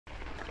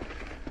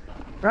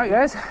Right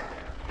guys,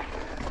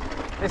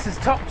 this is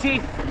Top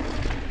Chief.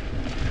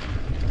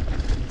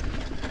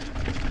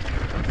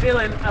 I'm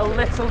feeling a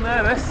little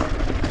nervous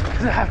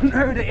because I haven't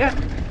rode it yet.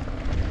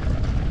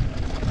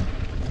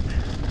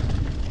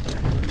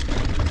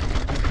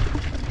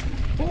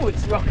 Oh,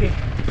 it's rocky.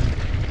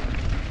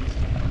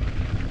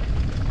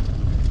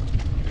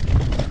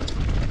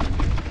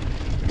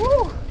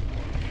 Woo!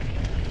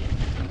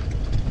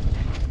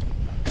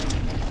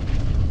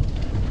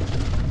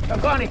 If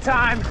I've got any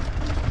time,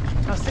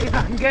 I'll see if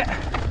I can get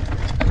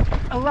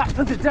a lap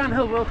of the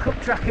Downhill World Cup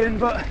track in,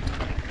 but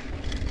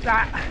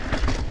that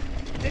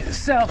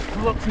itself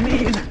looks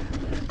mean.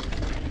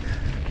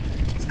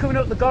 It's coming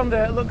up the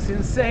Gonda, it looks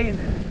insane.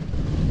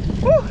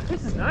 Woo,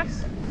 this is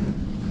nice.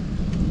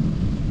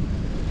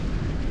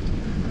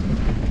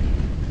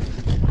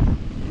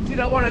 You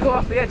don't want to go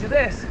off the edge of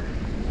this.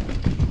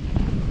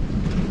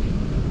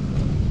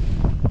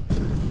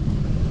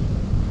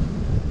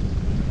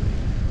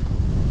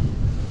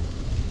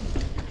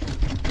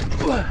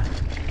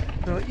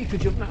 No, you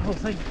could jump that whole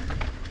thing.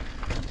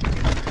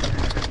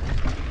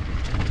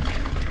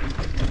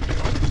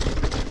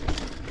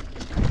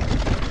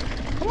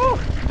 Woo!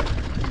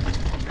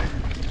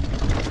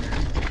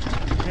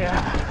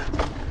 Yeah.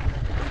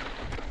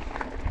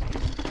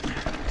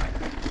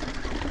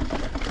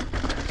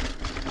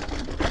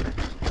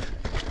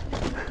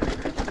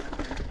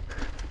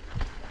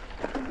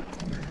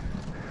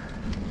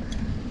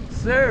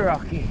 So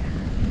rocky.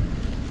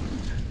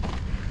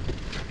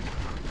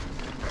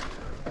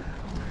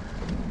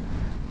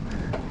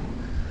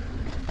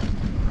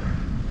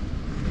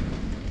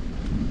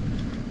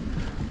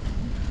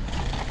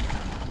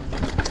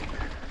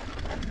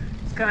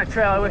 Kind of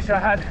trail I wish I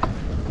had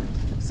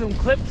some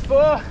clips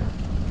for.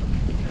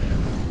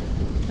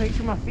 Make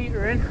sure my feet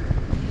are in,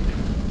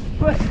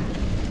 but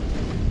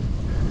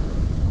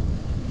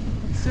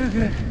it's so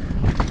good.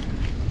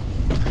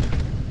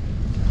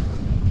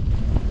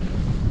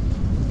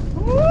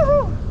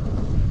 Woo!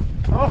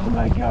 Oh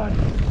my god!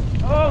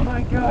 Oh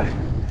my god!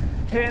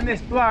 Hitting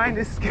this blind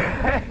is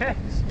sketch.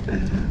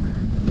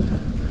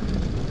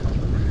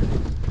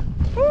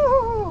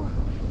 Woo!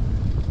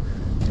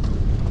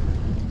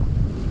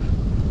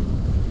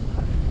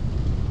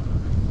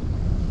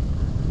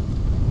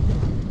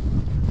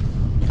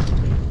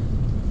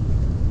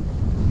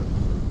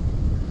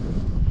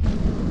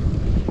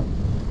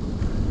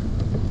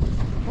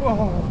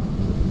 Whoa.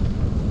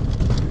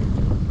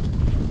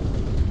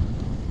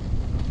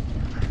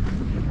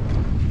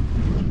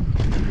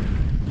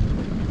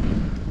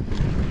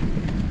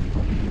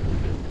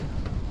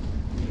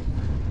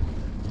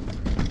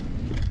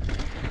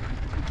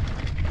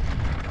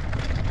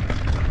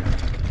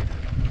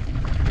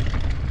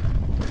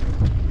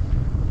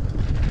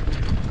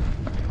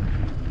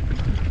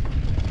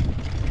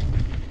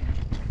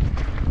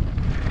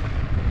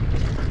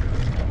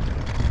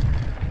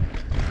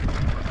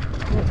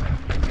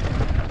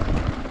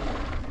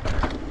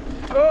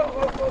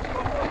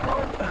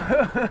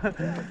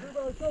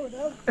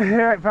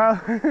 Alright,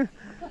 pal.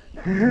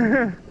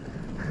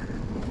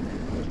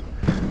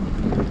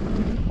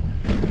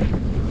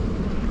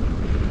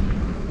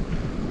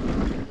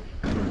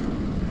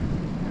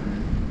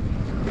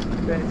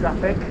 Bit of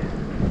traffic.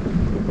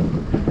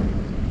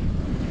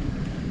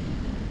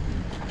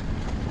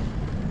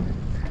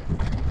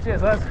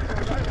 Cheers, lads.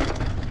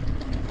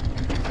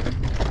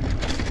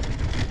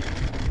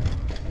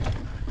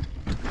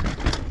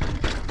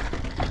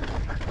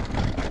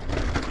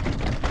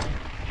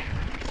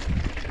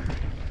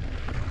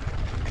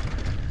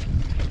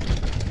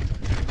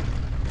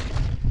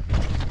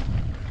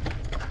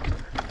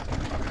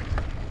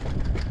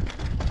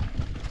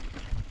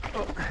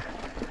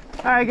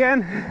 Hi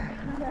again.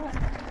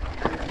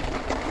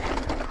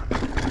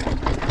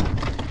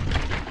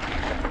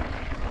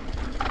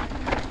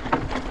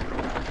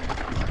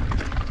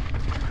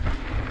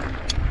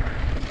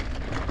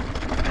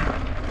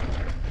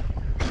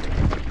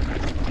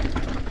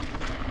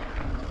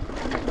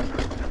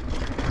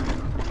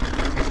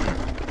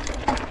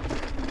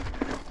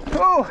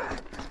 Oh,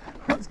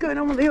 what's going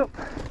on with the up?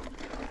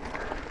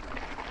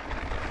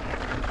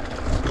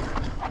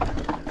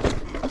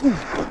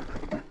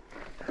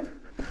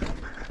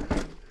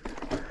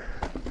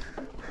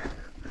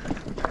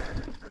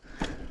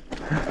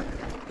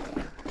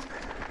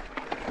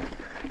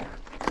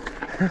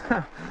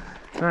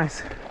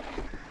 Nice.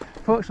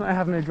 Fortunately, I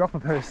have no dropper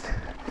post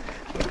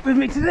with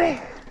me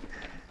today.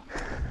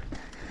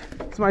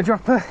 So my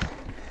dropper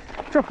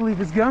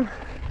lever's gone.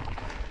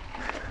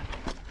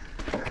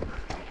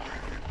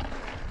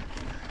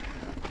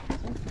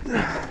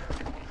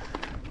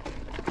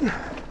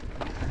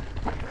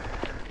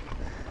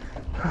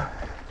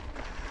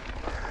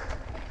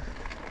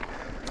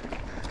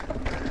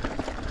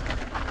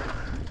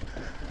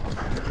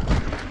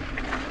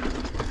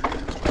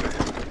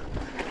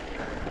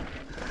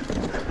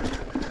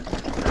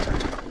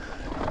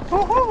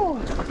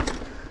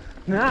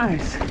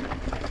 Nice.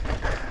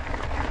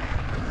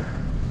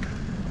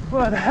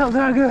 Where the hell do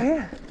I go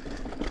here?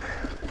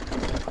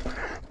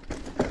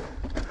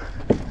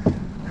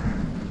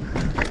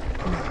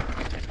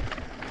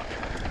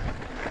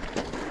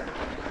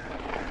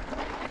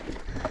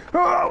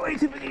 way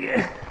too big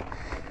again.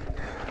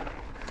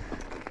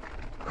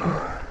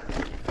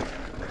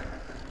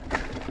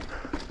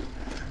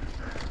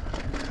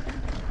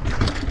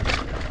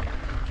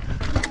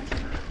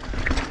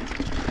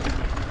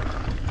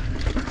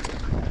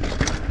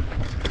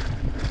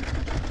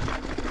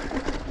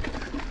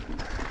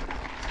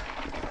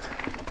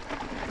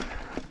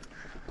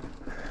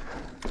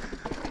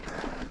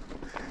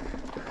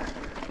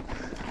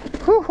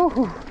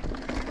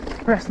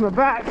 Rest my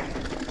back,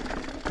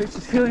 which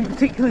is feeling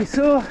particularly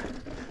sore.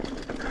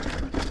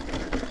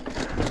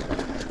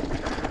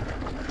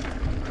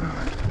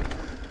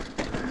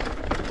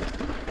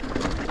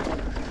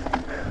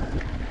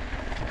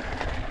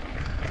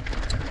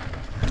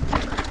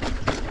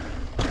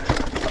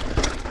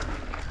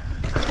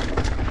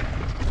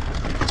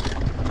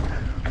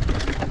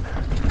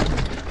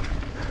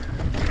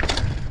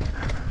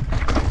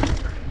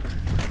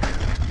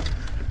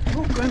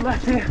 Oh, going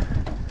left here.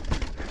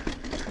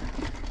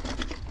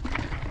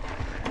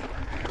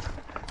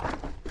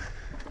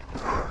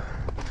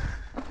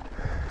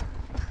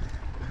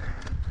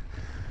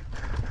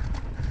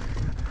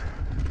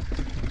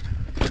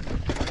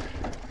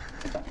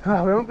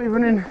 Oh, we won't be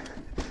running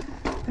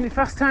any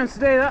fast times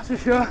today, that's for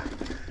sure.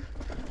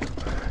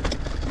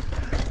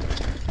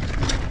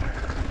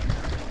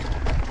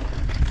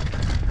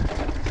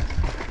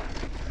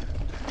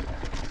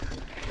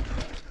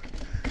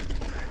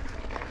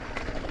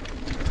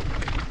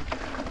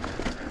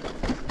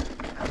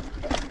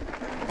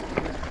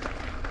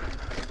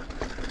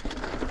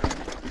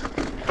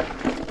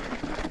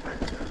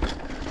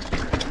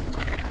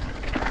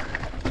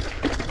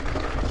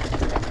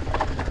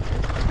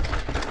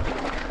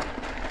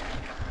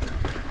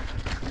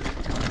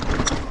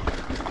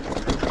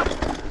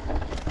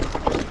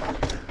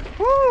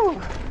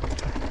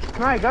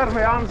 My God,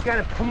 my arm's kind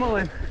of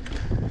pummeling.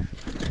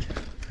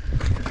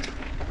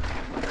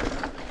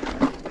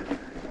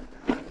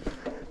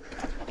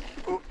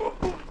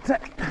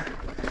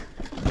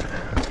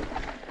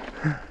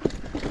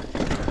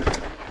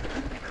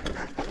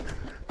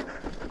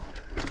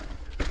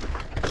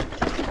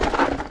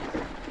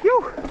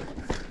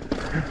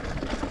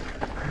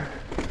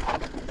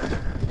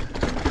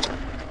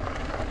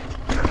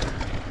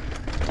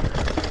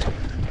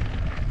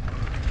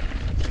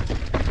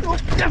 Oh,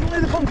 definitely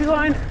the bumpy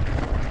line.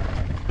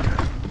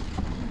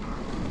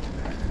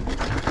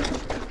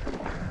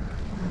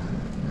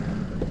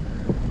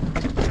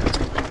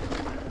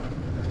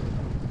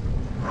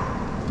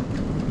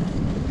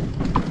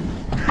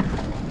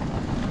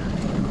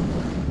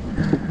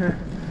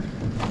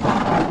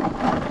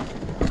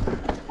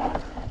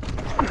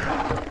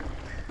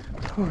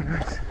 Oh,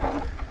 nice.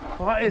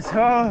 What is,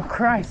 oh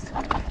Christ,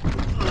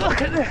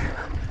 look at the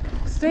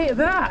state of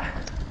that.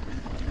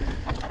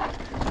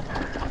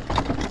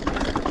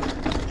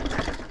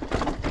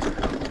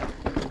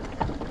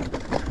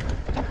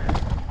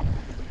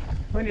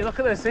 When you look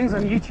at those things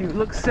on YouTube, it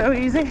looks so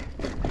easy,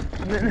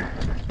 and then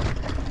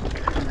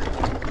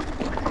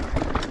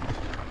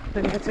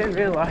you get it in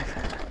real life.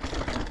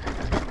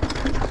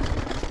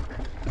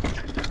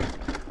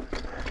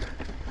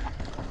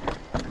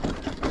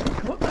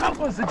 That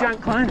was the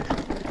jank line.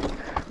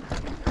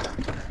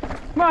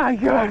 My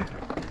God.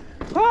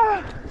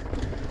 Ah.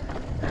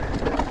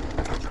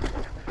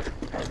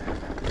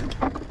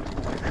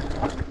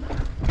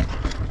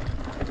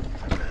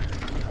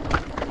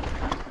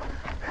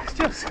 It's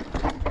just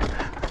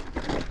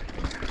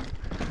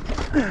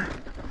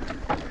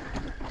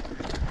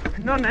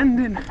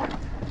non-ending,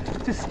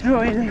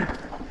 destroying.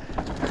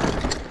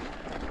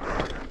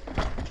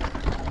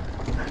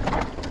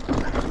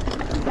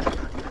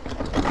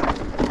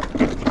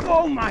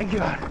 Oh my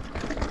God.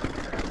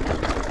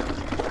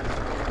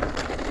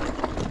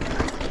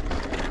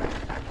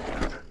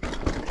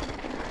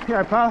 You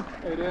alright, pal?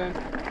 How you doing?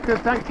 Good,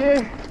 thank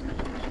you.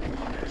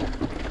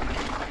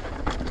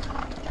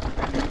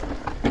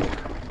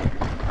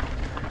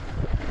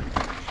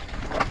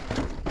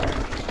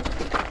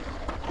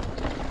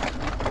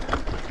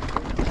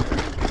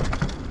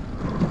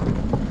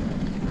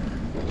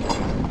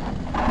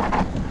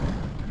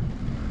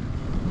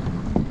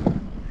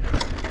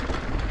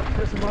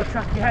 Got some more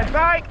track ahead,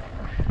 bike.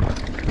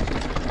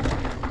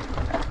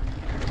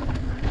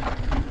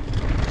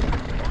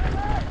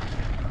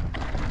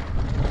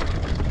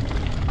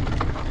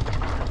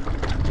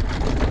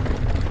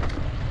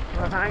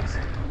 Well, thanks.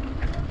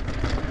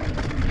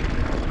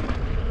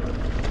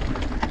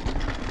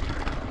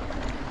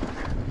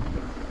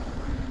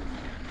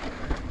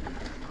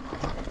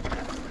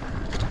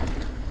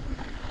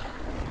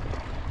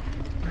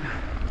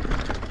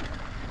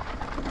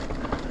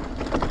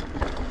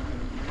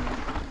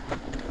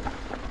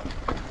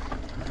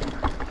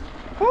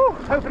 Whew,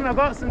 hoping I've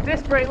got some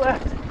disc brake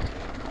left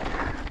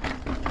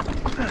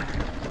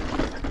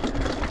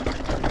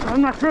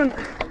on my front.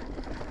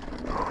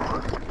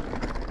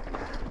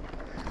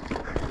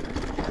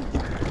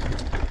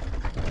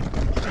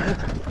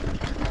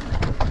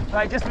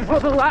 Like just before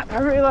the lap, I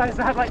realised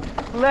I had like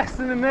less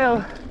than a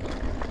mil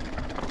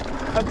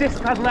of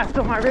disc pad left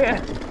on my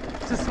rear,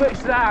 to switch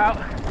that out.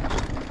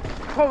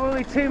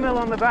 probably 2 mil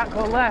on the back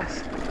or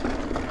less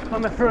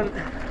on the front.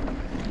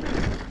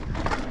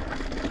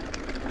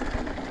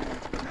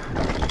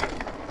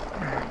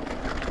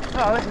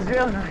 Oh, this is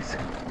real nice.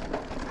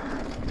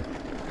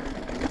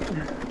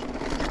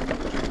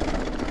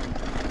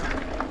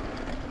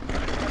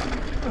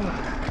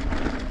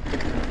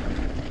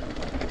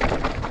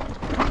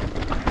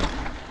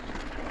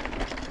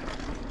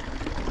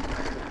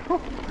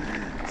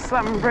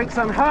 Slamming brakes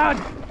on hard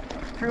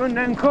through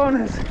unknown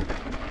corners.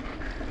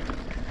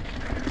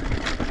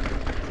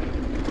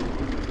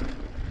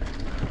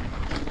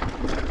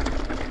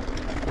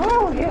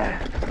 Oh yeah!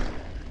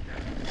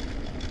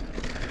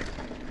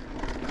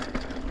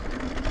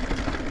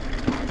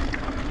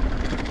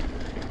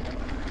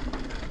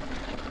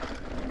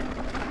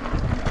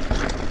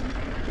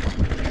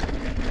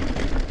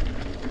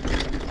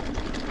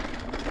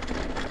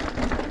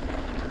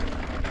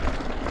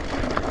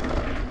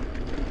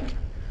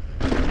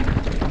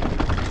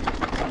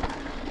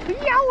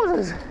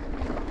 Yowzers!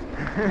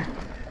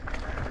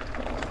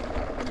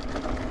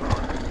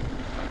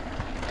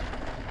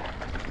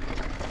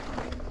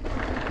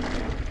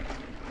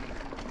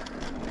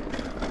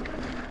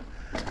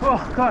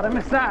 Oh god, I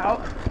missed that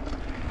out.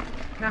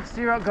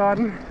 Nasty rock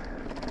garden.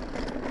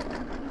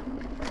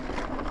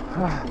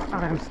 Oh,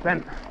 I am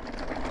spent.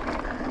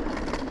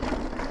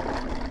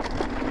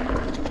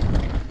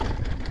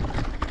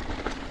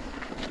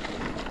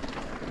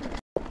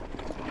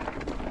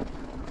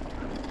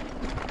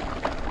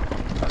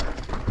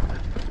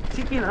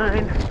 Cheeky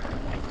line.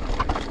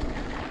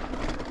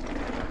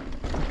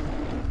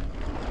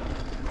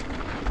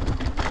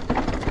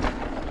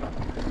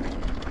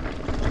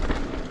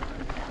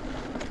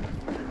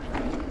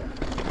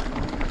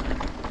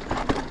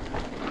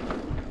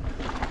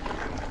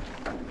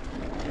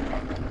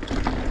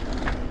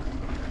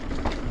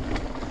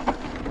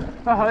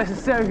 Oh, this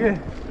is so good.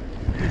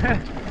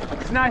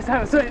 It's nice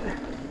how it's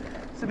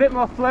a bit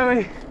more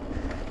flowy,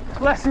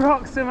 less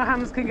rocks so my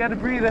hands can get a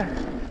breather.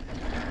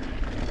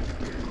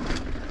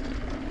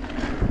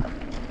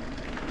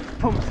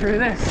 Pump through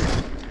this.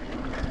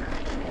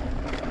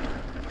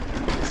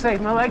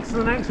 Save my legs for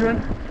the next run.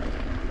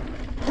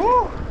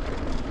 Woo!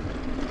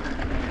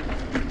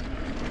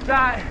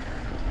 That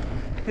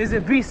is a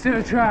beast of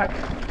a track.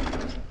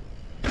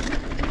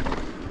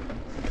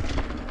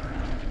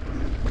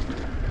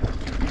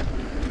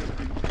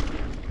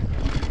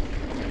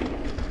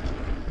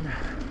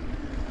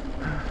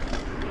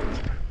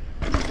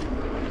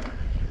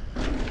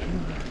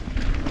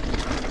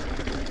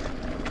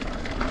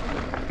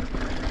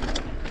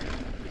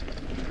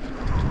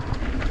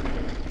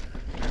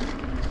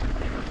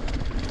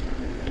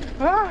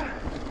 Ah.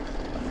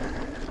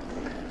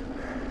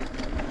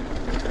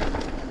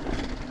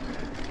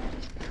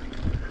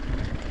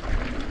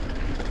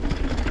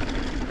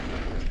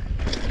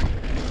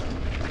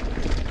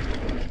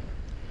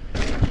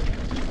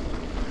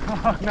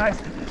 Oh,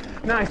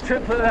 nice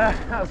triplet there.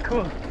 That was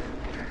cool.